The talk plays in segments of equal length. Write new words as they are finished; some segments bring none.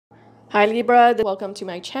Hi Libra, welcome to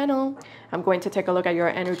my channel. I'm going to take a look at your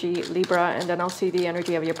energy, Libra, and then I'll see the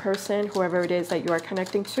energy of your person, whoever it is that you are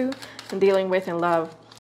connecting to and dealing with in love.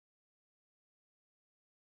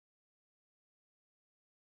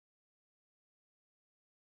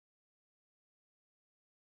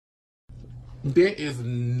 There is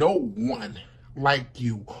no one like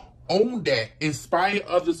you. Own that. Inspire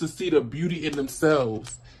others to see the beauty in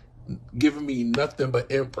themselves. Giving me nothing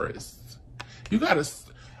but Empress.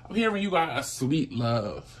 I'm hearing you got a sweet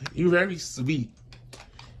love. You're very sweet.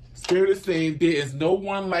 Spirit is saying there is no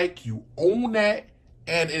one like you. Own that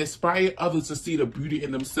and inspire others to see the beauty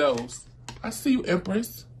in themselves. I see you,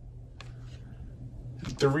 Empress.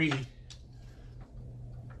 3.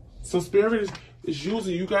 So Spirit is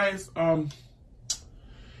using you guys.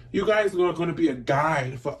 You guys are going to be a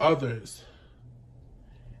guide for others.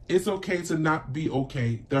 It's okay to not be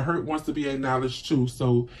okay. The hurt wants to be acknowledged too,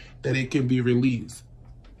 so that it can be released.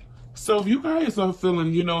 So if you guys are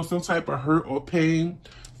feeling, some type of hurt or pain,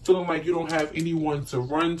 feeling like you don't have anyone to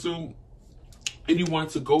run to, anyone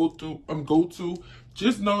to go to,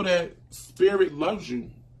 just know that Spirit loves you.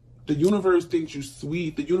 The universe thinks you're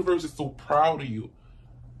sweet. The universe is so proud of you.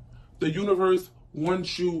 The universe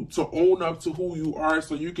wants you to own up to who you are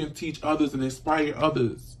so you can teach others and inspire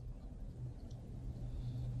others.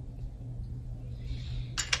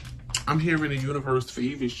 I'm hearing the universe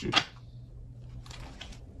favors you.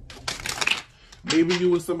 Maybe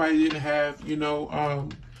you and somebody didn't have, you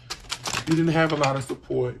didn't have a lot of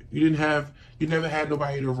support. You never had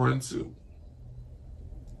nobody to run to.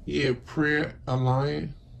 Yeah, prayer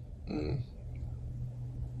aligned. Yeah,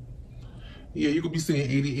 you could be seeing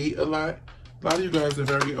 88 a lot. A lot of you guys are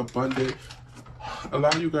very abundant. A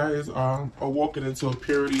lot of you guys are walking into a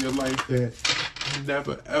period of your life that you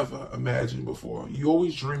never ever imagined before. You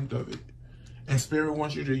always dreamed of it. And Spirit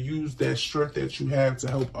wants you to use that strength that you have to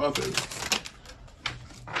help others.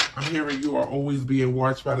 I'm hearing you are always being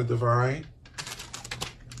watched by the divine.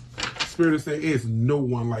 Spirit is saying, there's no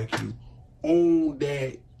one like you. Own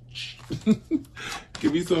that.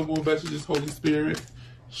 Give me some more messages, Holy Spirit.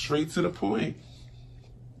 Straight to the point.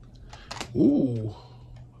 Ooh.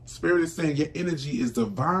 Spirit is saying your energy is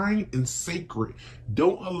divine and sacred.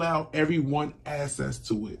 Don't allow everyone access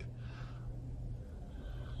to it.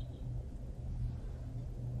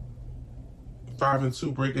 Five and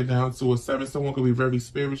 2 break it down to a 7. Someone could be very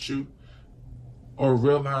spiritual or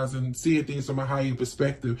realizing, seeing things from a higher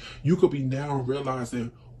perspective. You could be now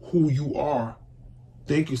realizing who you are.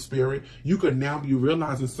 Thank you, Spirit. You could now be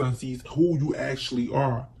realizing, Sunseeds, who you actually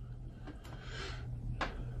are.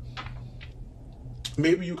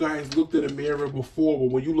 Maybe you guys looked in the mirror before,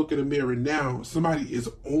 but when you look in the mirror now, somebody is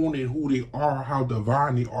owning who they are, how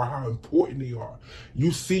divine they are, how important they are.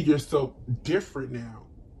 You see yourself different now.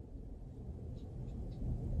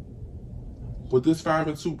 But this 5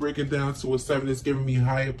 and 2 breaking down to a 7 is giving me a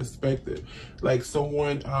higher perspective. Like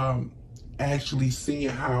someone actually seeing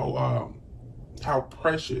how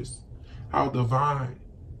precious, how divine,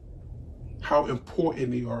 how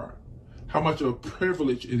important they are. How much of a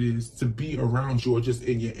privilege it is to be around you or just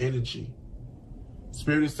in your energy.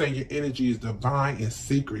 Spirit is saying your energy is divine and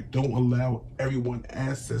sacred. Don't allow everyone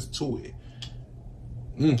access to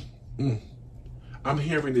it. I'm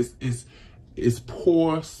hearing this is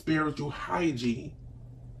poor spiritual hygiene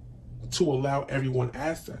to allow everyone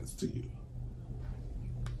access to you.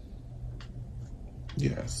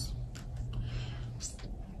 Yes.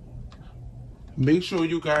 Make sure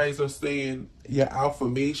you guys are saying your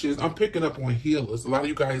affirmations. I'm picking up on healers. A lot of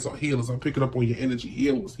you guys are healers. I'm picking up on your energy.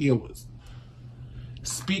 Healers.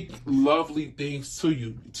 Speak lovely things to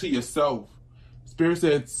you, to yourself. Spirit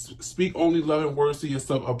said, speak only loving words to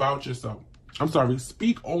yourself about yourself. I'm sorry.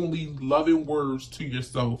 Speak only loving words to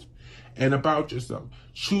yourself and about yourself.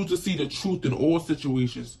 Choose to see the truth in all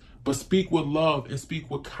situations, but speak with love and speak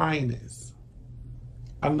with kindness.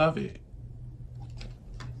 I love it.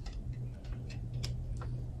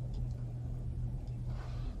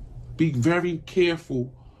 Be very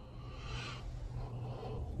careful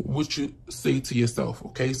what you say to yourself,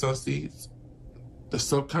 okay, Sunseeds? The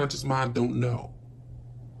subconscious mind don't know.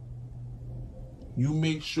 You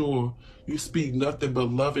make sure you speak nothing but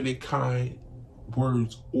loving and kind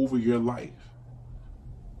words over your life.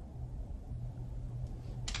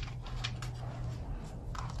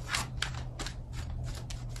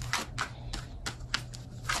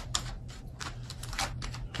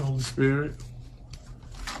 Holy Spirit,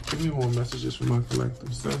 give me more messages from my collective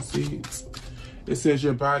Sunseeds. It says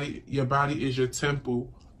your body is your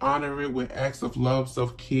temple. Honor it with acts of love,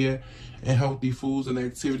 self-care, and healthy foods and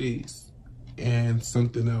activities. And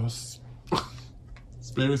something else.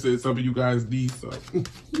 Spirit said some of you guys need some.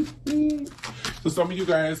 So some of you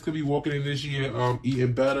guys could be walking in this year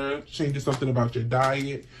eating better, changing something about your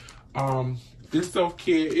diet. This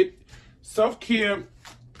self-care,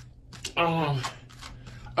 a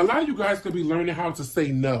lot of you guys could be learning how to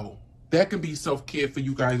say no. That can be self-care for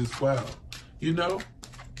you guys as well. You know?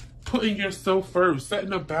 Putting yourself first,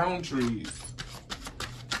 setting up boundaries.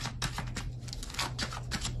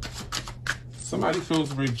 Somebody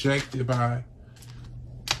feels rejected by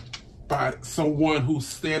someone who's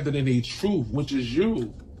standing in their truth, which is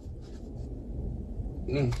you.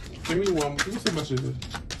 Give me one. Give me so much of it.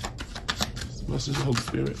 As much as the Holy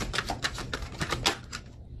Spirit.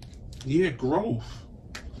 Yeah, growth.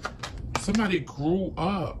 Somebody grew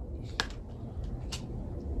up.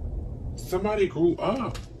 Somebody grew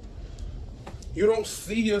up. You don't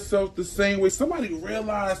see yourself the same way. Somebody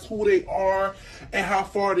realized who they are and how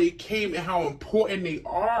far they came and how important they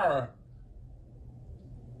are.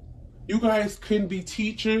 You guys can be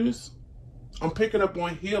teachers. I'm picking up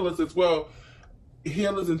on healers as well.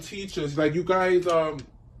 Healers and teachers. Like you guys,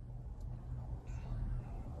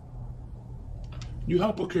 you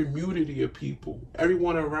help a community of people.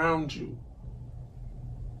 Everyone around you.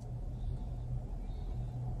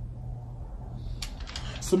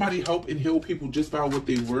 Somebody help and heal people just by what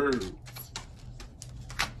they words.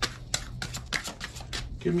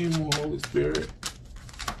 Give me more, Holy Spirit.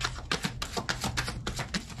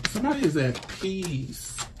 Somebody is at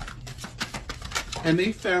peace. And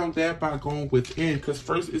they found that by going within. Because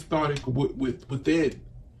first it started within.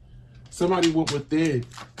 Somebody went within.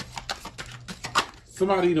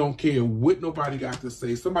 Somebody don't care what nobody got to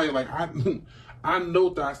say. Somebody like, I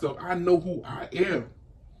know thyself. I know who I am.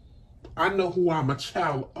 I know who I'm a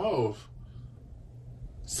child of.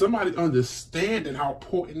 Somebody understanding how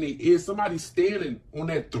important they is. Somebody standing on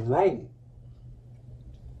that throne.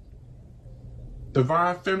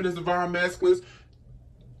 Divine feminines, divine masculines.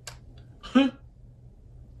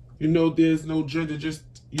 You know, there's no gender, just,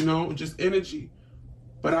 you know, just energy.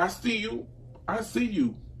 But I see you. I see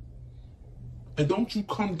you. And don't you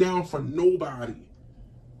come down for nobody.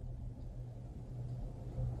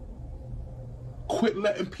 Quit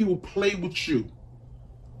letting people play with you.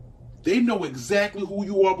 They know exactly who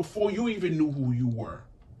you are before you even knew who you were.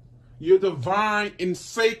 Your divine and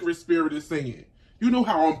sacred spirit is saying, you know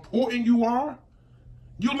how important you are?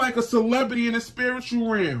 You're like a celebrity in the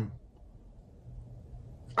spiritual realm.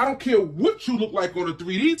 I don't care what you look like on the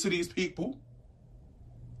 3D to these people.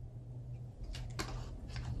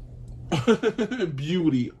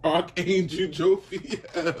 Beauty, Archangel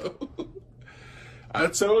Jophiel. I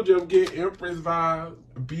told you I'm getting Empress vibes.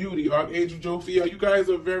 Beauty, Archangel Jophiel. You guys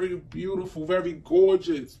are very beautiful, very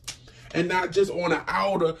gorgeous. And not just on the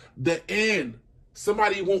outer, the end.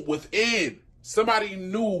 Somebody went within. Somebody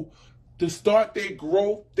knew to start their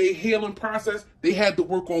growth, their healing process, they had to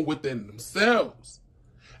work on within themselves.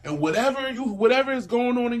 And whatever is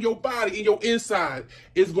going on in your body, in your inside,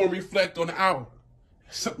 is going to reflect on the outer.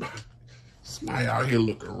 Somebody out here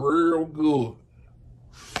looking real good.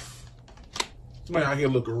 Somebody out here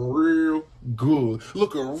looking real good.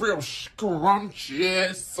 Looking real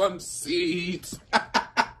scrumptious. Sun seeds.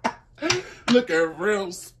 Looking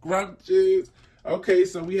real scrumptious. Okay,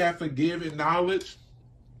 so we have forgive and knowledge.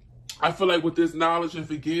 I feel like with this knowledge and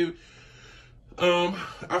forgive,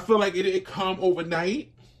 I feel like it didn't come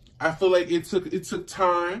overnight. I feel like it took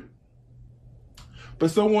time. But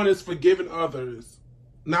someone is forgiving others,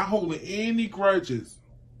 not holding any grudges,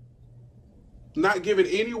 not giving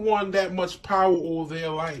anyone that much power over their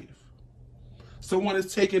life. Someone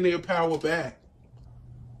is taking their power back.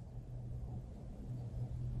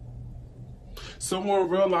 Someone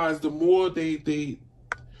realized the more they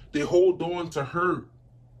hold on to hurt,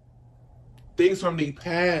 things from their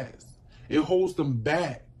past, it holds them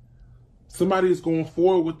back. Somebody is going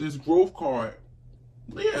forward with this growth card.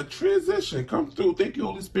 Yeah, transition. Come through. Thank you,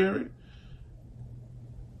 Holy Spirit.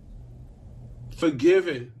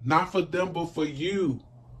 Forgiving. Not for them, but for you.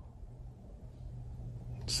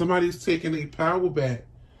 Somebody's taking their power back.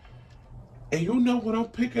 And you know what I'm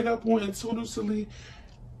picking up on intuitively?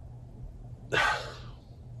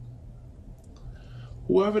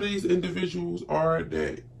 Whoever these individuals are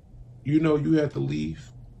that you know you had to leave,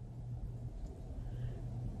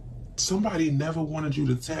 somebody never wanted you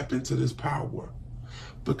to tap into this power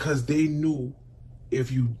because they knew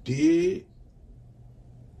if you did,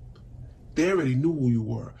 they already knew who you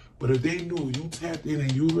were. But if they knew you tapped in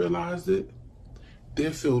and you realized it,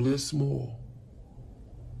 they'd feel this small.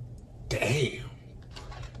 Damn.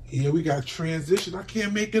 Yeah, we got transition. I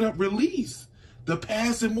can't make it up. Release the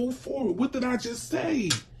past and move forward. What did I just say?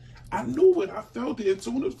 I knew it. I felt it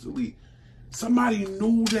intuitively. Somebody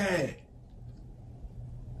knew that.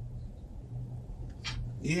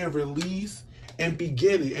 Yeah, release and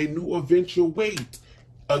beginning. A new adventure wait.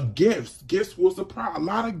 A gifts. Gifts will surprise. A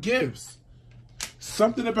lot of gifts.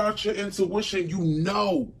 Something about your intuition, you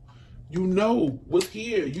know. You know what's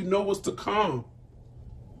here. You know what's to come.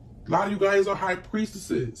 A lot of you guys are high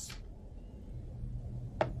priestesses.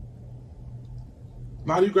 A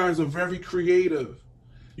lot of you guys are very creative.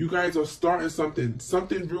 You guys are starting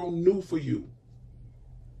something real new for you.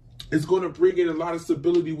 It's going to bring in a lot of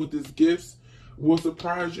stability with these gifts. Will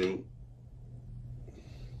surprise you.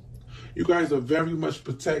 You guys are very much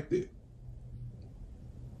protected.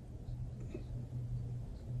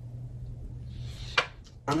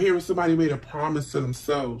 I'm hearing somebody made a promise to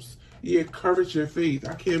themselves. Yeah, courage and faith.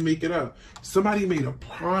 I can't make it up. Somebody made a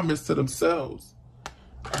promise to themselves.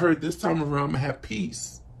 I heard this time around I'm going to have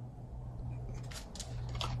peace.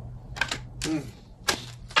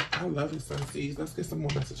 I love it, Sun Seeds. Let's get some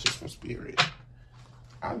more messages from Spirit.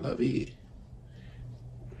 I love it.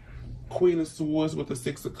 Queen of Swords with the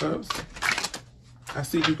Six of Cups. I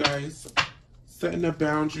see you guys setting up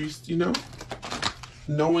boundaries, you know,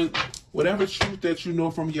 knowing whatever truth that you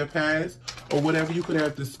know from your past or whatever you could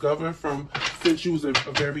have discovered from since you was a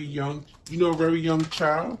very young, very young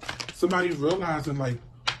child. Somebody realizing like,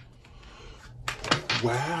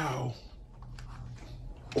 wow,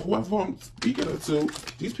 whoever I'm speaking to,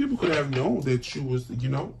 these people could have known that you was,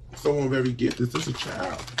 someone very gifted. This is a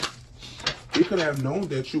child. They could have known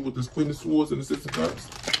that you with this Queen of Swords and the Six of Cups.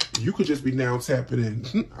 You could just be now tapping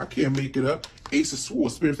in. I can't make it up. Ace of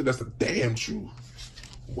Swords. Spirit said that's a damn truth.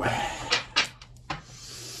 Wow.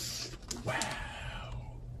 Wow.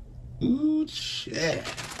 Ooh, shit.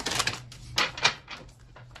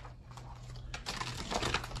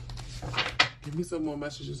 Give me some more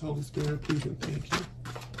messages, Holy Spirit, please, and thank you.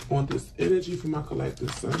 On this energy for my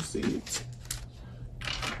collective sun seeds.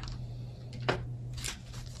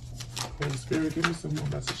 Holy Spirit, give me some more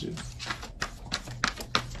messages.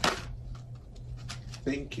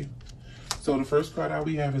 Thank you. So the first card out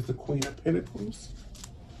we have is the Queen of Pentacles.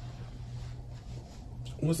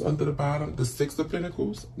 What's under the bottom? The Six of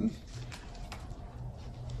Pentacles.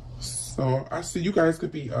 So I see you guys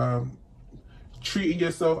could be treating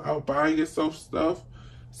yourself out, buying yourself stuff.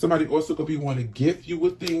 Somebody also could be wanting to gift you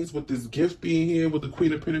with things, with this gift being here with the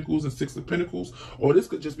Queen of Pentacles and Six of Pentacles. Or this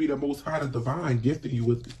could just be the Most High, the Divine, gifting you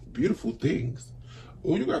with beautiful things.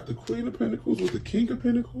 Oh, you got the Queen of Pentacles with the King of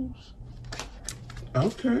Pentacles.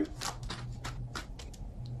 Okay.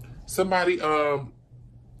 Somebody of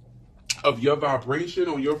your vibration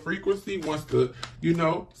or your frequency wants to,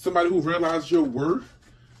 somebody who realized your worth,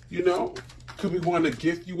 could be wanting to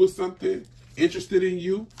gift you with something, interested in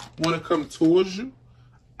you, want to come towards you.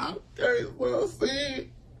 Okay, well, see.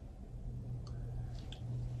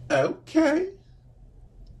 Okay.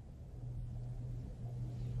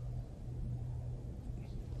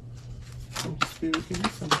 Holy Spirit, give me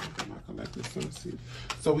something for my collective sun seed.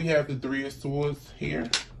 So we have the Three of Swords here.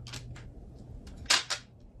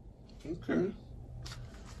 Okay.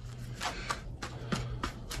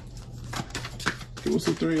 Give us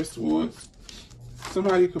the Three of Swords.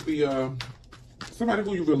 Somebody could be somebody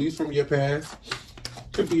who you released from your past.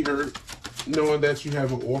 Could be hurt knowing that you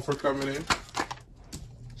have an offer coming in.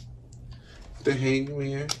 The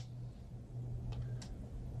Hangman.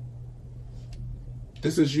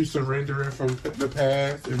 This is you surrendering from the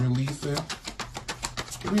past and releasing.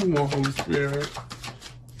 Give me more, Holy Spirit.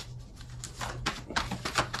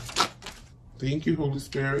 Thank you, Holy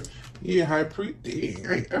Spirit. Yeah, High Priest. Dang,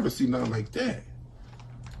 I ain't ever seen nothing like that.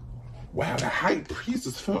 Wow, the High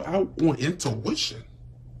Priestess fell out on intuition.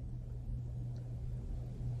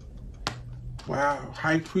 Wow,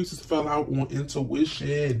 High Priestess fell out on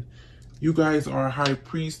intuition. You guys are a High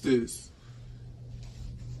Priestess.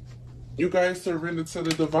 You guys surrender to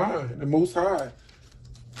the Divine, the Most High.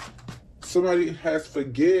 Somebody has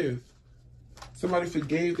forgive. Somebody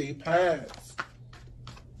forgave their past.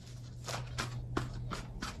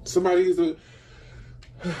 Somebody is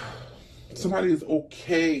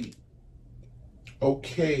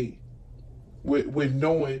okay with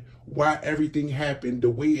knowing why everything happened the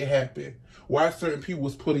way it happened. Why certain people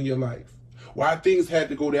was put in your life. Why things had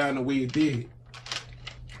to go down the way it did.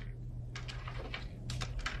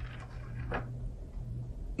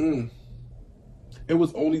 It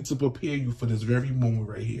was only to prepare you for this very moment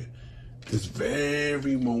right here. This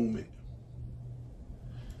very moment.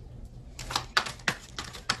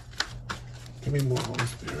 Give me more, Holy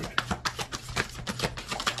Spirit.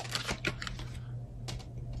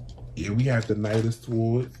 Yeah, we have the Knight of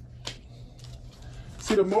Swords.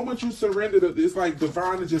 See, the moment you surrender, it's like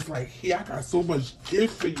Divine is just like, hey, I got so much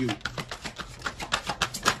gift for you.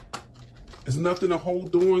 There's nothing to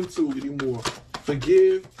hold on to anymore.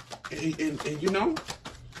 Forgive, and you know,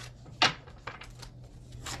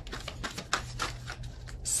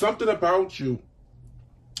 something about you.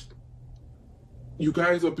 You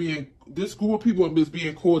guys are being, this group of people is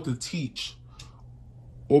being called to teach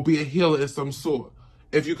or be a healer of some sort.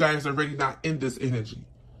 If you guys are already not in this energy.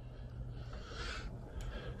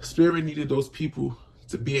 Spirit needed those people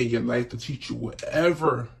to be in your life to teach you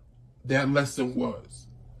whatever that lesson was.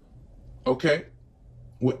 Okay?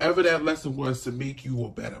 Whatever that lesson was, to make you a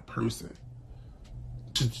better person.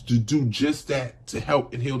 To do just that, to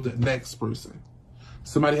help and heal the next person.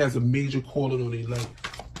 Somebody has a major calling on their life.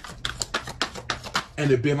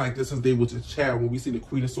 And they've been like this since they was a child, when we see the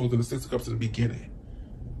Queen of Swords and the Six of Cups in the beginning.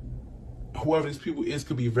 Whoever these people is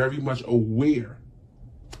could be very much aware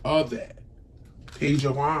of that. Page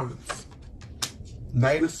of Wands.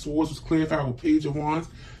 Knight of Swords was clarified with Page of Wands.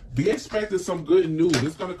 Be expecting some good news.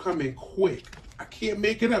 It's going to come in quick. I can't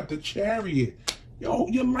make it up. The Chariot. Yo,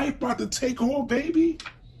 your life about to take off, baby.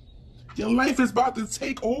 Your life is about to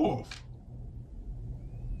take off.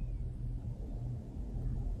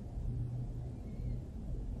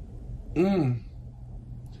 You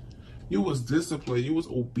was disciplined. You was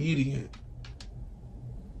obedient.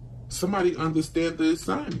 Somebody understand the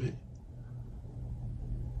assignment.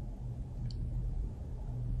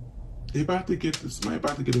 They about to get this. Somebody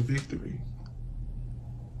about to get a victory.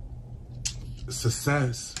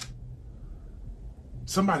 Success.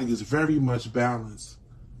 Somebody is very much balanced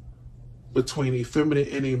between a feminine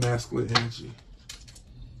and a masculine energy.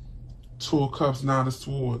 Two of Cups, Nine of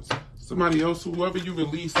Swords. Somebody else, whoever you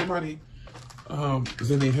release, somebody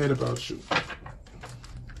is in their head about you.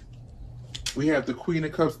 We have the Queen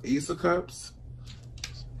of Cups, Ace of Cups.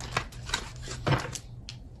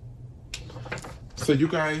 So you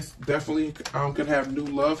guys definitely can have new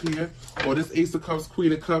love here. Or this Ace of Cups,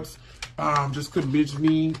 Queen of Cups, just could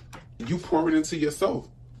mean you pouring into yourself.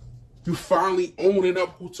 You finally owning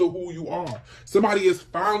up to who you are. Somebody is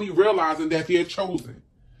finally realizing that they're chosen.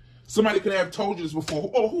 Somebody could have told you this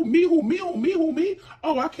before. Oh, who me? Who me? Who me? Who me?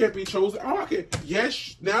 Oh, I can't be chosen. Oh, I can't.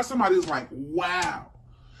 Yes. Now somebody's like, wow.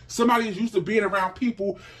 Somebody is used to being around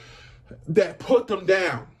people that put them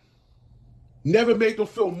down. Never make them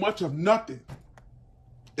feel much of nothing.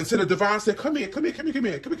 Instead of divine said, come here, come here, come here, come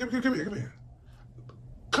here, come here, come here, come here, come here.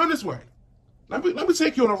 Come this way. Let me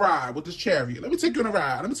take you on a ride with this chariot. Let me take you on a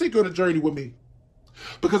ride. Let me take you on a journey with me.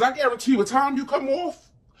 Because I guarantee you, by the time you come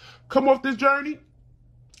off this journey,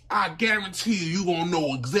 I guarantee you're going to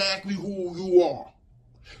know exactly who you are.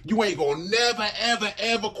 You ain't going to never, ever,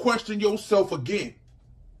 ever question yourself again.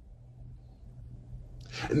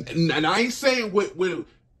 And I ain't saying what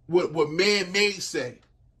man may say.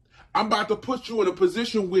 I'm about to put you in a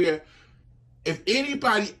position where if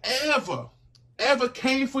anybody ever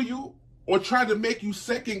came for you or tried to make you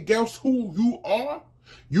second guess who you are,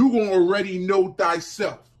 you're going to already know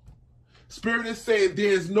thyself. Spirit is saying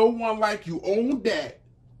there's no one like you. Own that.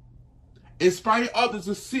 Inspire others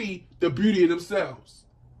to see the beauty in themselves.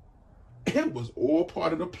 It was all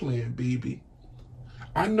part of the plan, baby.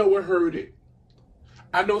 I know it hurt it.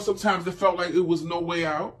 I know sometimes it felt like it was no way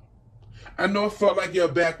out. I know it felt like your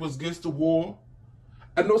back was against the wall.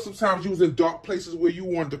 I know sometimes you was in dark places where you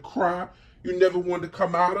wanted to cry. You never wanted to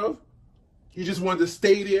come out of. You just wanted to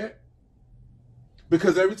stay there.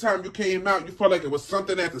 Because every time you came out, you felt like it was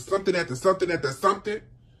something after something after something after something.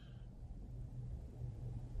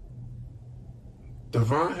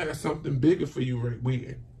 Divine has something bigger for you right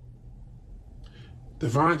waiting.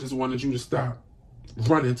 Divine just wanted you to stop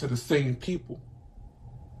running to the same people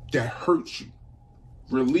that hurt you.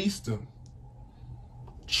 Release them.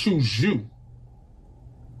 Choose you.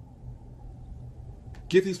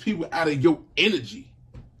 Get these people out of your energy.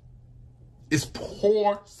 It's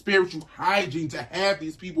poor spiritual hygiene to have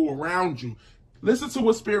these people around you. Listen to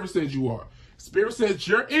what Spirit says you are. Spirit says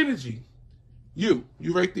your energy, you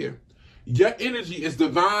right there. Your energy is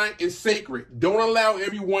divine and sacred. Don't allow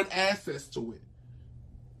everyone access to it.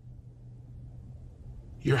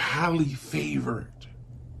 You're highly favored.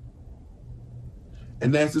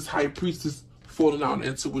 And as this high priestess falling out in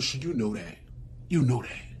intuition, you know that. You know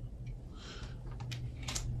that.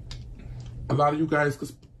 A lot of you guys,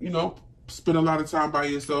 spend a lot of time by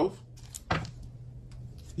yourself.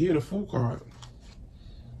 Yeah, the Fool card.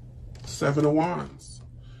 Seven of Wands.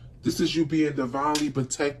 This is you being divinely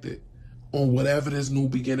protected on whatever this new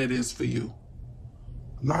beginning is for you.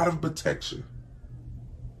 A lot of protection.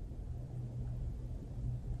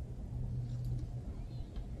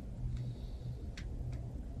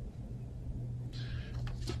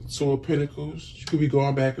 Two of Pentacles. You could be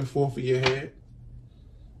going back and forth in your head.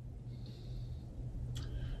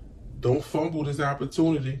 Don't fumble this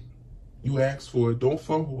opportunity. You asked for it. Don't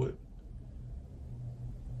fumble it.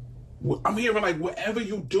 I'm hearing like whatever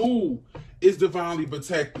you do is divinely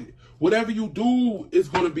protected. Whatever you do is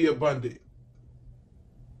going to be abundant.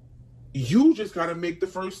 You just got to make the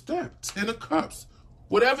first step. 10 of Cups.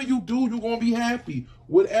 Whatever you do, you're going to be happy.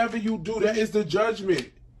 Whatever you do, that is the judgment.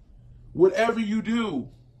 Whatever you do.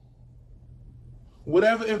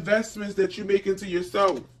 Whatever investments that you make into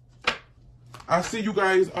yourself. I see you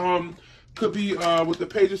guys could be with the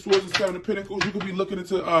Page of Swords and Seven of Pentacles. You could be looking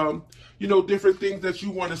into you know, different things that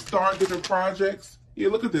you want to start, different projects. Yeah,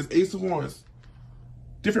 look at this, Ace of Wands.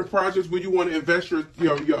 Different projects where you want to invest your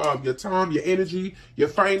time, your energy, your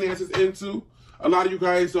finances into. A lot of you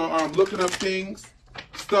guys are looking up things,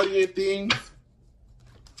 studying things.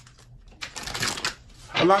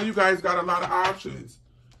 A lot of you guys got a lot of options,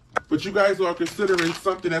 but you guys are considering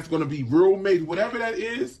something that's going to be real made. Whatever that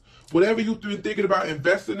is, whatever you've been thinking about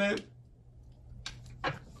investing in,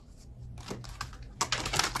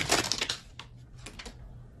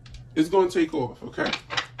 it's going to take off, okay?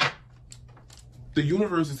 The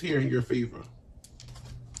universe is here in your favor.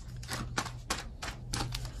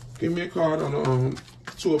 Give me a card on the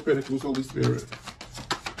Two of Pentacles, Holy Spirit.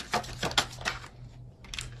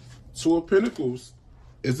 Two of Pentacles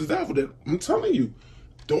is the devil. That I'm telling you,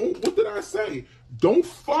 don't, what did I say? Don't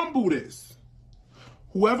fumble this.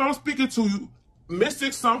 Whoever I'm speaking to,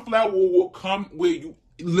 Mystic Sunflower will come where you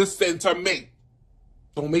listen to me.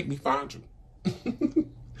 Don't make me find you.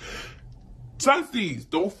 Sunseeds,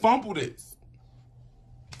 don't fumble this.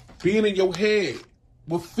 Being in your head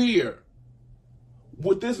with fear.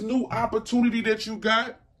 With this new opportunity that you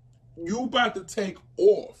got, you about to take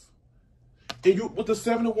off. And you, with the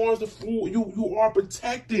Seven of Wands, the Fool, you are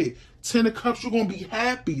protected. 10 of Cups, you're going to be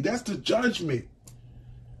happy. That's the judgment.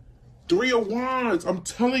 3 of Wands, I'm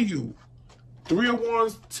telling you. 3 of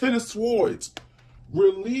Wands, 10 of Swords.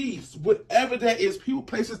 Release, whatever that is. People,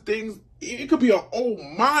 places, things. It could be an old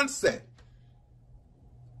mindset.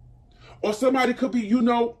 Or somebody could be, you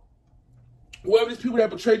know, whoever these people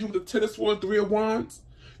that betrayed you with the 10 of Swords, 3 of Wands.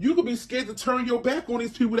 You could be scared to turn your back on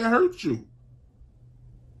these people that hurt you.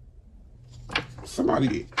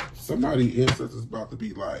 Somebody ancestors about to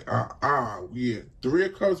be like, yeah. 3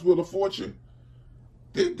 of Cups, Wheel of Fortune.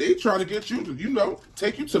 They try to get you to, you know,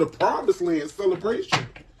 take you to the promised land celebration.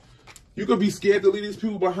 You could be scared to leave these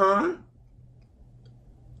people behind.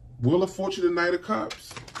 Wheel of Fortune and Knight of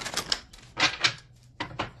Cups.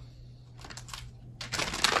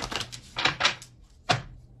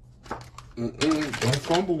 Don't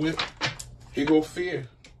fumble it. Here go fear.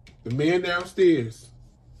 The man downstairs.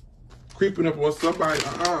 Creeping up on somebody.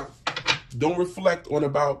 Don't reflect on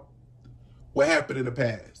about what happened in the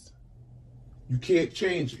past. You can't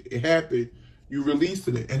change it. It happened. You released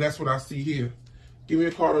it. And that's what I see here. Give me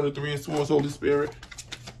a card on the 3 of Swords, Holy Spirit.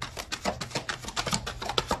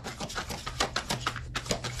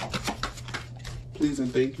 Please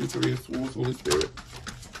and thank you, 3 of Swords, Holy Spirit.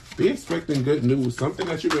 Be expecting good news. Something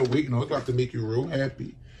that you've been waiting on. It's about to make you real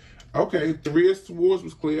happy. Okay, 3 of Swords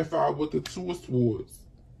was clarified with the 2 of Swords.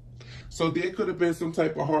 So there could have been some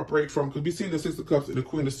type of heartbreak from, because we seen the 6 of Cups and the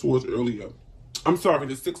Queen of Swords earlier. I'm sorry,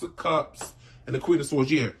 the 6 of Cups and the Queen of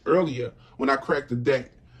Swords, yeah, earlier when I cracked the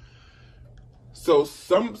deck. So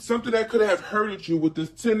something that could have hurted you with this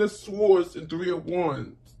 10 of Swords and 3 of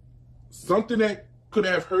Wands. Something that could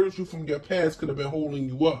have hurted you from your past could have been holding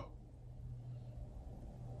you up.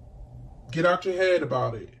 Get out your head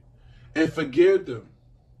about it and forgive them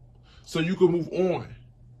so you can move on.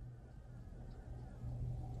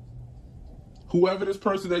 Whoever this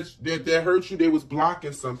person that hurt you, they was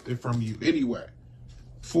blocking something from you anyway.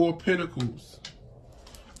 4 of Pentacles.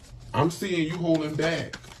 I'm seeing you holding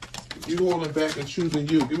back. You holding back and choosing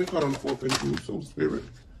you. Give me a card on the 4 of Pentacles, Soul Spirit.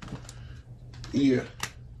 Yeah.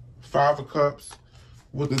 5 of Cups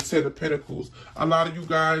with the 10 of Pentacles. A lot of you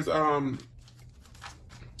guys, going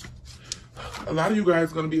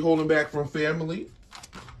to be holding back from family.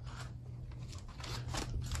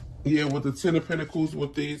 Yeah, with the 10 of Pentacles,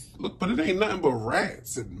 with these, look, but it ain't nothing but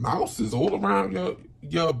rats and mouses all around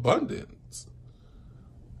your abundance.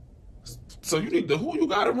 So you need to, who you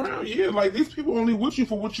got around? Yeah, like these people only with you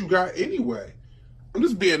for what you got anyway. I'm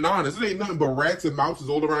just being honest. It ain't nothing but rats and mouses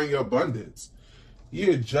all around your abundance.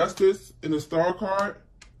 Yeah, Justice in the Star card.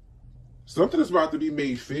 Something is about to be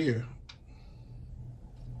made fair.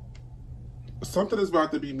 Something is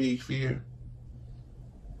about to be made fair.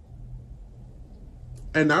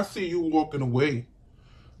 And I see you walking away.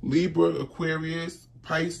 Libra, Aquarius,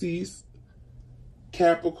 Pisces,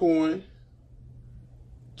 Capricorn,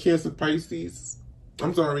 Cancer, Pisces.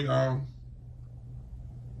 I'm sorry,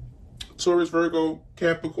 Taurus, Virgo,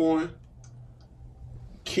 Capricorn,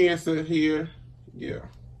 Cancer here, yeah.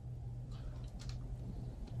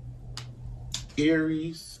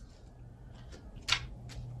 Aries,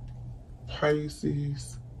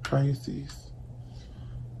 Pisces,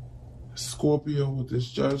 Scorpio with this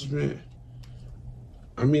Judgment.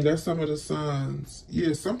 I mean, that's some of the signs.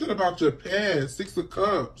 Yeah, something about your past. 6 of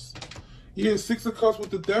Cups. Yeah, 6 of Cups with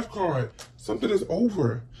the Death card. Something is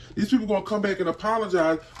over. These people gonna come back and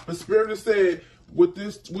apologize. But Spirit has said, with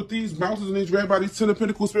these mountains and these red bodies, 10 of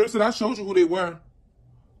Pentacles, Spirit said, I showed you who they were.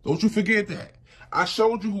 Don't you forget that. I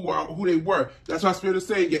showed you who they were. That's why Spirit is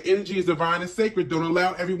saying your energy is divine and sacred. Don't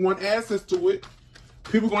allow everyone access to it.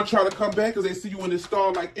 People gonna try to come back because they see you in this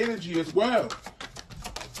star-like energy as well.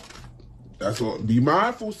 That's what. Be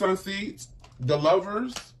mindful, sun seeds, the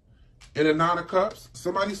Lovers, and the 9 of Cups.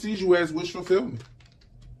 Somebody sees you as wish fulfillment.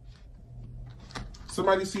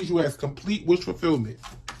 Somebody sees you as complete wish fulfillment.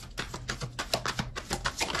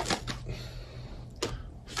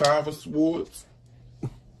 5 of Swords.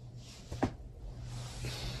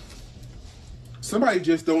 Somebody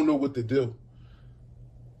just don't know what to do.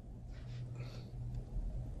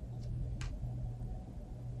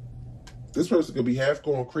 This person could be half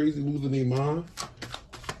going crazy, losing their mind.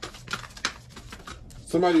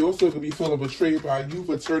 Somebody also could be feeling betrayed by you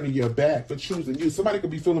for turning your back, for choosing you. Somebody could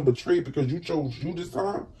be feeling betrayed because you chose you this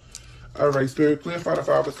time. All right, Spirit, clarify the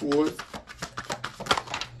 5 of Swords.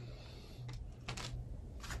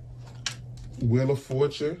 Wheel of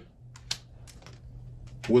Fortune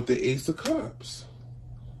with the Ace of Cups.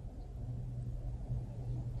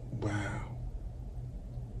 Wow.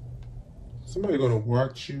 Somebody gonna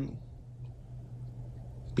watch you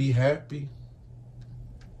be happy,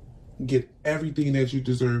 get everything that you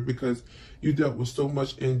deserve because you dealt with so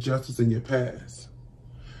much injustice in your past.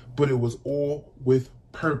 But it was all with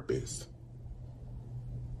purpose.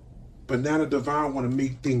 But now the divine want to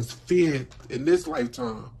make things fair in this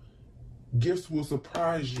lifetime. Gifts will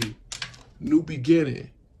surprise you. New beginning.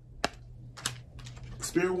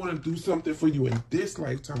 Spirit want to do something for you in this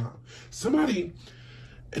lifetime. Somebody,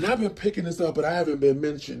 and I've been picking this up, but I haven't been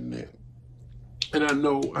mentioning it. And I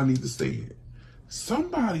know I need to say it.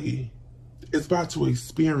 Somebody is about to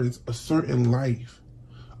experience a certain life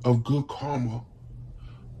of good karma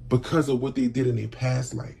because of what they did in their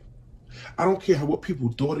past life. I don't care what people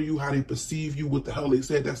do to you, how they perceive you, what the hell they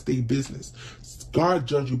said, that's their business. God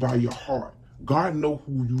judge you by your heart. God know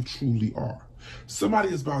who you truly are. Somebody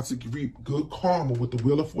is about to reap good karma with the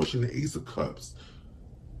Wheel of Fortune and the Ace of Cups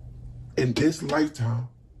in this lifetime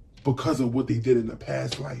because of what they did in the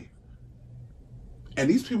past life. And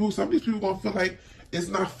these people, some of these people gonna feel like it's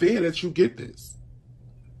not fair that you get this.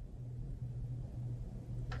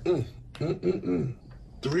 3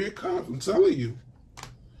 of Cups, I'm telling you.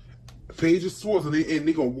 Page of Swords, and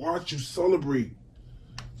they gonna watch you celebrate.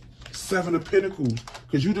 7 of Pentacles,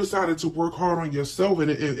 because you decided to work hard on yourself,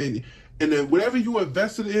 and then whatever you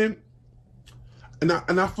invested in, and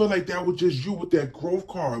I feel like that was just you with that growth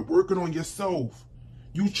card, working on yourself.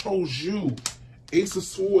 You chose you. Ace of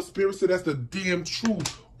Swords, Spirit said that's the damn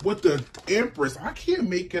truth. With the Empress, I can't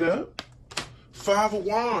make it up. 5 of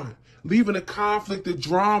Wands, leaving a conflict of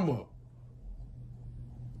drama.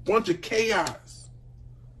 Bunch of chaos.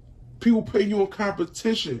 People putting you in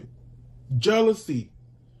competition. Jealousy.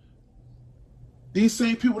 These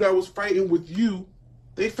same people that was fighting with you,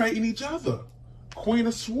 they fighting each other. Queen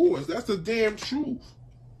of Swords, that's the damn truth.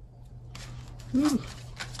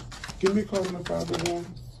 Give me a call on the 5 of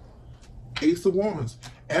Wands. Ace of Wands.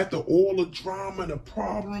 After all the drama and the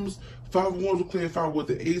problems, 5 of Wands will clarify with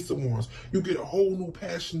the Ace of Wands. You get a whole new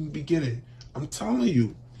passion in the beginning. I'm telling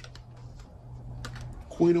you.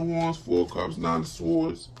 Queen of Wands, 4 of Cups, 9 of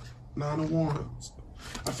Swords, 9 of Wands.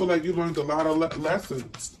 I feel like you learned a lot of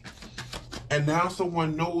lessons. And now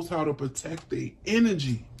someone knows how to protect their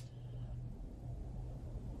energy.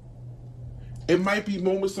 It might be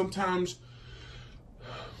moments sometimes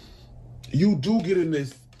you do get in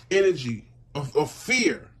this energy of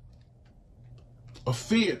fear. Of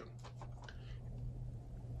fear.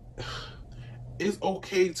 It's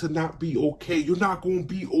okay to not be okay. You're not going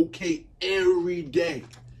to be okay every day.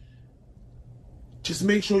 Just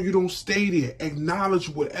make sure you don't stay there. Acknowledge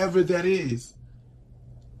whatever that is.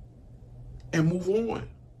 And move on.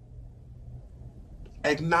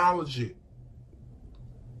 Acknowledge it.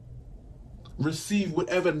 Receive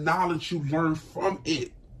whatever knowledge you learn from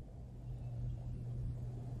it.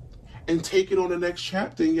 And take it on the next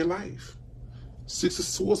chapter in your life. 6 of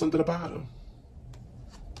Swords under the bottom.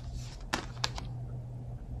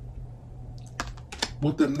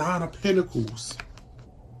 With the 9 of Pentacles.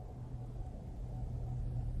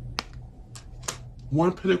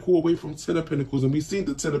 One pentacle away from 10 of pentacles. And we seen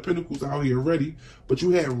the 10 of pentacles out here already. But you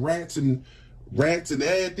had rats and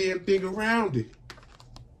every damn thing around it.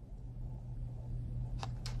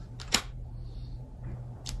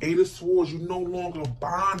 Eight of Swords, you no longer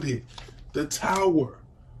bonded. The Tower.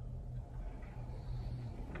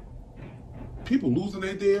 People losing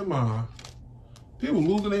their damn mind. People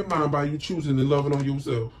losing their mind by you choosing and loving on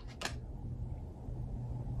yourself.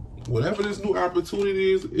 Whatever this new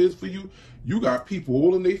opportunity is for you, you got people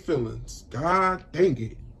all in their feelings. God dang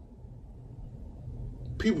it.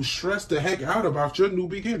 People stress the heck out about your new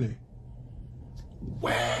beginning.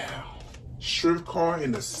 Wow. Strength card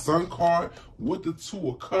and the Sun card with the 2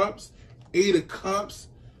 of Cups, 8 of Cups.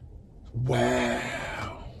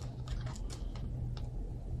 Wow.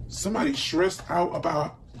 Somebody stressed out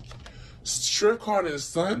about Strength card and the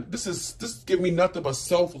Sun. This is giving me nothing but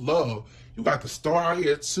self-love. You got the Star out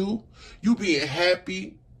here too. You being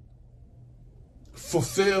happy,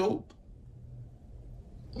 fulfilled.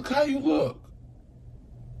 Look how you look.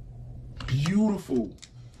 Beautiful.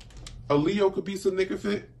 A Leo could be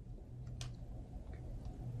significant.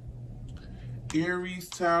 Aries,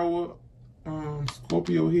 Tower,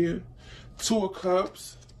 Scorpio here. 2 of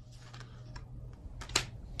Cups.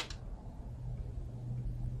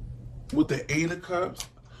 With the 8 of Cups.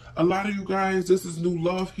 A lot of you guys, this is new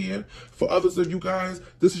love here. For others of you guys,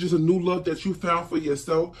 this is just a new love that you found for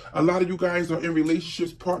yourself. A lot of you guys are in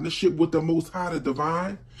relationships, partnership with the Most High, the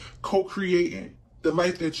Divine, co-creating the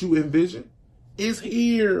life that you envision is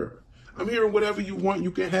here. I'm hearing whatever you want,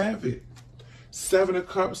 you can have it. 7 of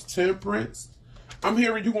Cups, Temperance. I'm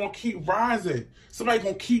hearing you're going to keep rising. Somebody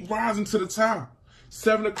going to keep rising to the top.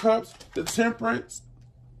 7 of Cups, the Temperance.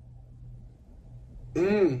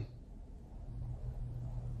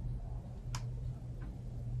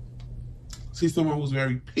 See someone who's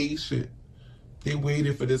very patient. They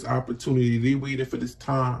waited for this opportunity. They waited for this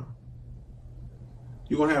time.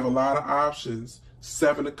 You're going to have a lot of options.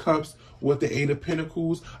 7 of Cups with the 8 of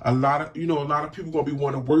Pentacles. A lot of people going to be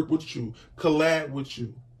wanting to work with you, collab with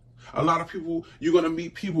you. A lot of people, you're going to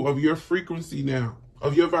meet people of your frequency now,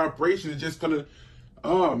 of your vibration. It's just going to,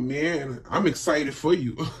 oh man, I'm excited for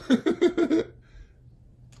you.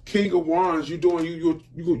 King of Wands,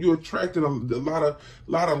 you're attracting a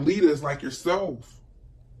lot of leaders like yourself.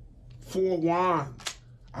 4 Wands,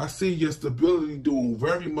 I see your stability doing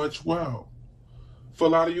very much well. For a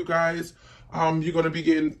lot of you guys, you're going to be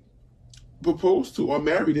getting proposed to or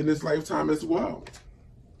married in this lifetime as well.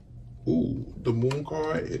 Ooh, the Moon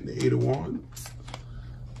card and the 8 of Wands.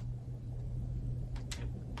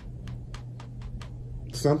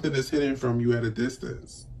 Something is hidden from you at a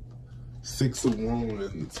distance. 6 of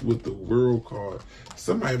Wands with the World card.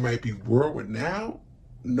 Somebody might be world renowned,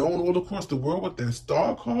 known all across the world with that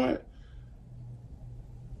Star card.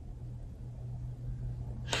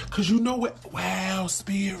 Because you know what, wow,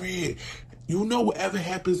 Spirit. You know whatever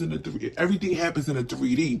happens in the 3D, everything happens in a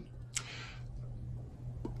 3D.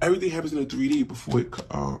 Everything happens in a 3D before it,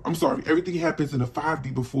 I'm sorry, everything happens in a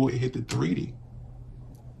 5D before it hit the 3D.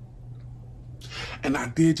 And I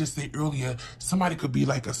did just say earlier, somebody could be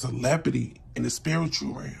like a celebrity in the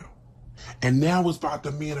spiritual realm. And now it's about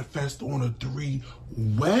to manifest on a 3.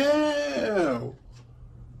 Wow.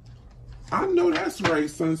 I know that's right,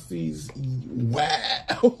 Sunseeds.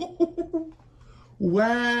 Wow.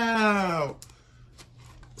 Wow.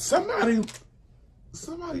 Somebody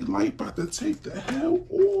light about to take the hell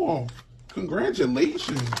off.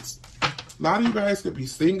 Congratulations. A lot of you guys could be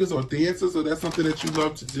singers or dancers, or that's something that you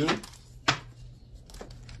love to do.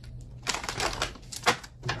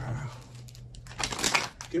 Wow.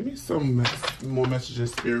 Give me some more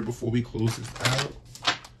messages, Spirit, before we close this out.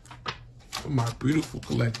 For my beautiful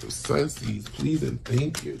collective Sunseeds, please and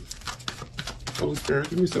thank you. Holy Spirit,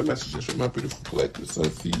 give me some messages for my beautiful collective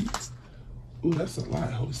Sunseeds. Ooh, that's a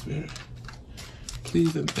lot, Holy Spirit.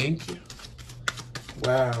 Please and thank you.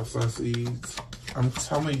 Wow, Sunseeds. I'm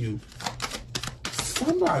telling you,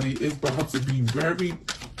 somebody is about to be very...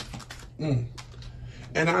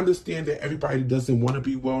 And I understand that everybody doesn't want to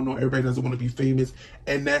be well-known. Everybody doesn't want to be famous.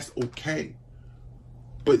 And that's okay.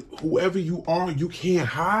 But whoever you are, you can't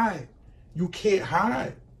hide. You can't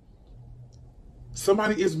hide.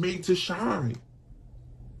 Somebody is made to shine.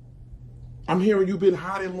 I'm hearing you've been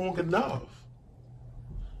hiding long enough.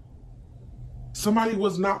 Somebody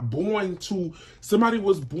was born to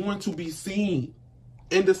be seen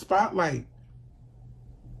in the spotlight.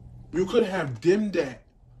 You could have dimmed that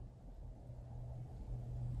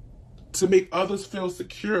to make others feel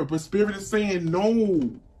secure. But Spirit is saying no.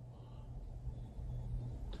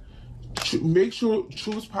 Make sure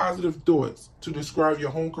choose positive thoughts to describe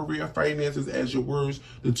your home, career, finances as your words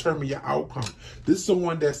determine your outcome. This is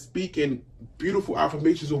someone that's speaking beautiful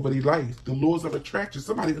affirmations over their life. The laws of attraction.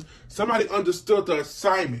 Somebody understood the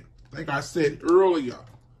assignment, like I said earlier.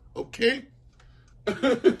 Okay?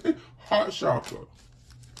 Heart chakra.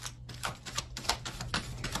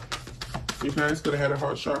 You guys could have had a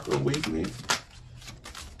heart chakra awakening.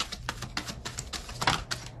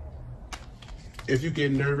 If you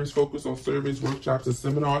get nervous, focus on surveys, workshops, and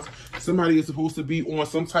seminars. Somebody is supposed to be on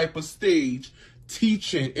some type of stage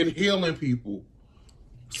teaching and healing people.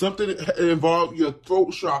 Something that involves your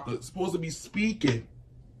throat chakra. It's supposed to be speaking.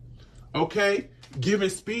 Okay? Giving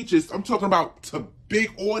speeches. I'm talking about to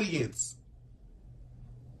big audience.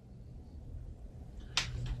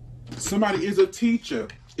 Somebody is a teacher.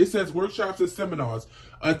 It says workshops and seminars.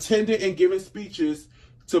 Attending and giving speeches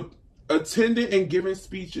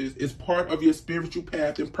is part of your spiritual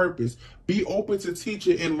path and purpose. Be open to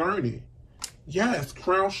teaching and learning. Yes,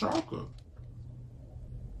 crown chakra.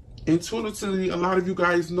 Intuitively, a lot of you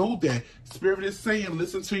guys know that. Spirit is saying,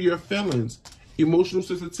 listen to your feelings. Emotional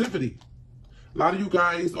sensitivity. A lot of you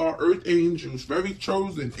guys are earth angels, very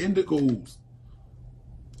chosen, indigos.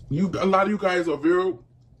 A lot of you guys are very...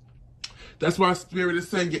 That's why Spirit is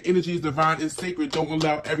saying your energy is divine and sacred. Don't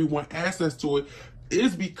allow everyone access to it.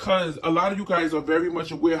 It's because a lot of you guys are very much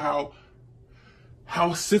aware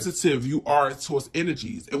how sensitive you are towards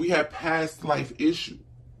energies. And we have past life issues.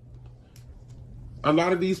 A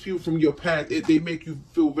lot of these people from your past, they make you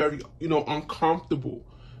feel very, uncomfortable.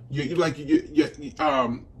 You're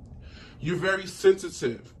very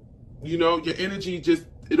sensitive. Your energy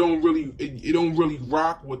it don't really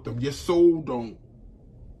rock with them. Your soul don't.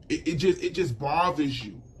 It just bothers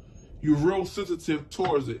you. You're real sensitive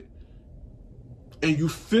towards it. And you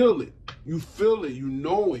feel it. You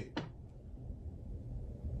know it.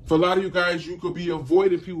 For a lot of you guys, you could be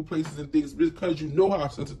avoiding people, places, and things because you know how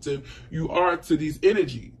sensitive you are to these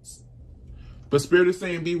energies. But Spirit is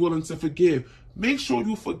saying be willing to forgive. Make sure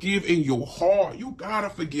you forgive in your heart. You gotta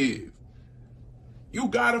forgive. You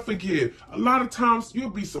gotta forgive. A lot of times, you'll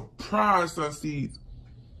be surprised, Sunseeds.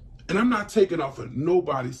 And I'm not taking off of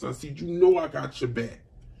nobody, Sunseed. You know I got your back.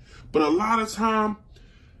 But a lot of time,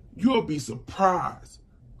 you'll be surprised.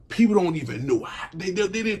 People don't even know how, they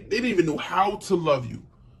didn't even know how to love you.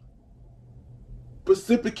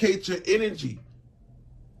 Reciprocate your energy.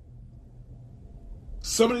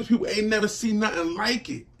 Some of these people ain't never seen nothing like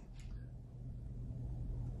it.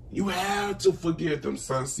 You have to forgive them,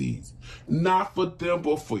 Sunseeds. Not for them,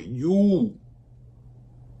 but for you.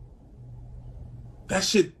 That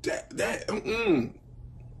shit, that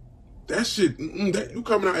shit, you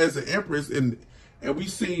coming out as an empress and we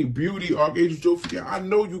seen beauty, Archangel Jophiel. I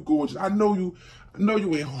know you gorgeous. I know you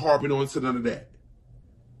ain't harping on to none of that.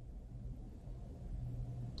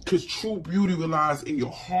 Because true beauty relies in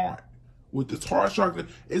your heart. With this heart chakra,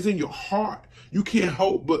 it's in your heart. You can't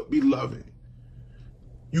help but be loving.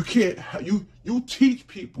 You can't, you teach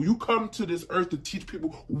people. You come to this earth to teach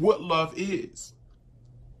people what love is.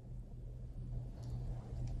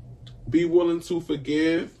 Be willing to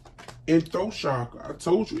forgive. And throat chakra, I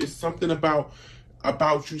told you, it's something about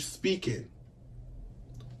you speaking.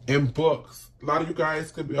 And books. A lot of you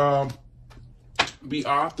guys could be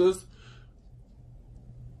authors.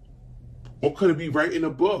 Or could it be writing a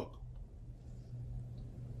book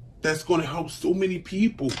that's going to help so many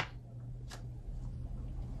people?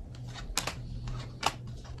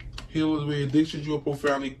 Healers with addictions, you are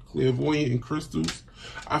profoundly clairvoyant in crystals.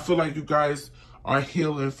 I feel like you guys are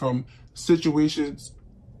healing from situations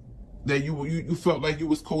that you felt like you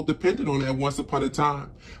was codependent on at once upon a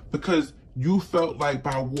time, because you felt like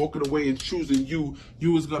by walking away and choosing you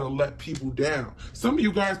was gonna let people down. Some of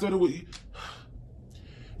you guys thought it was,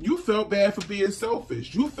 you felt bad for being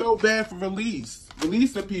selfish. You felt bad for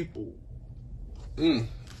releasing people. I'm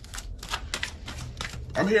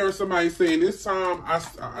hearing somebody saying this time,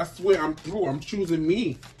 I swear I'm through. I'm choosing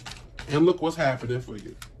me. And look what's happening for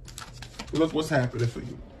you. Look what's happening for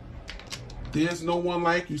you. There's no one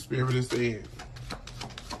like you, Spirit is saying.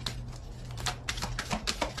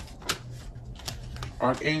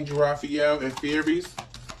 Archangel Raphael and fairies.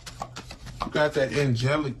 You got that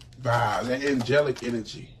angelic vibe, that angelic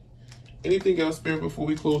energy. Anything else, Spirit, before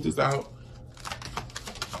we close this out?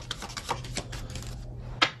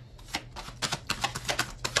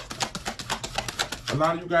 A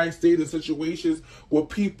lot of you guys stayed in situations with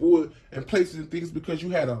people and places and things because you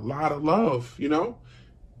had a lot of love, you know?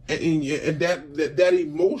 And that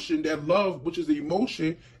emotion, that love, which is the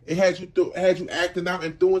emotion, it had you acting out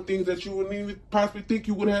and doing things that you wouldn't even possibly think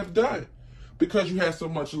you would have done because you had so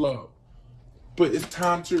much love. But it's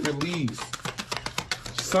time to release.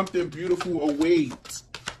 Something beautiful awaits.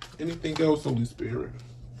 Anything else, Holy Spirit?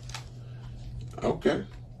 Okay.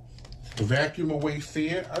 Vacuum away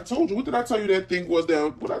fear. I told you. What did I tell you that thing was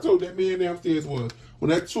down? What I told you that man downstairs was? When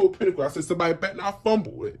that Two of Pentacles, I said somebody better not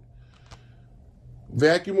fumble it.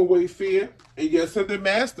 Vacuum away fear. And your ascended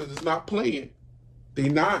masters is not playing. They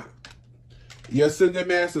not. Your ascended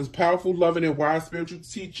masters, powerful, loving, and wise spiritual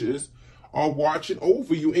teachers are watching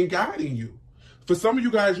over you and guiding you. For some of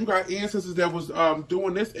you guys, you got ancestors that was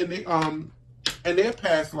doing this in their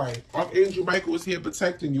past life. Archangel Michael is here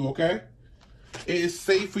protecting you, okay? It is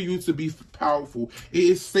safe for you to be powerful. It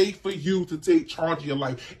is safe for you to take charge of your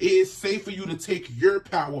life. It is safe for you to take your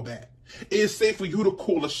power back. It is safe for you to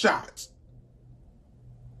call a shot.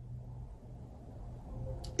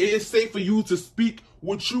 It is safe for you to speak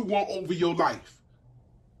what you want over your life.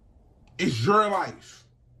 It's your life.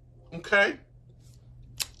 Okay?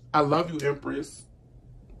 I love you, Empress.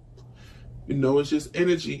 You know, it's just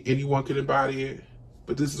energy. Anyone can embody it.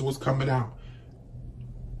 But this is what's coming out.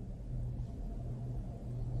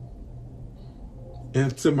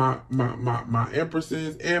 And to my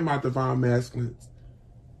Empresses and my Divine Masculines,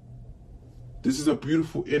 this is a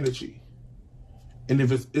beautiful energy. And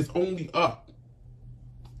if it's only up.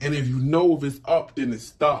 And if you know if it's up, then it's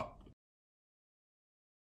stuck.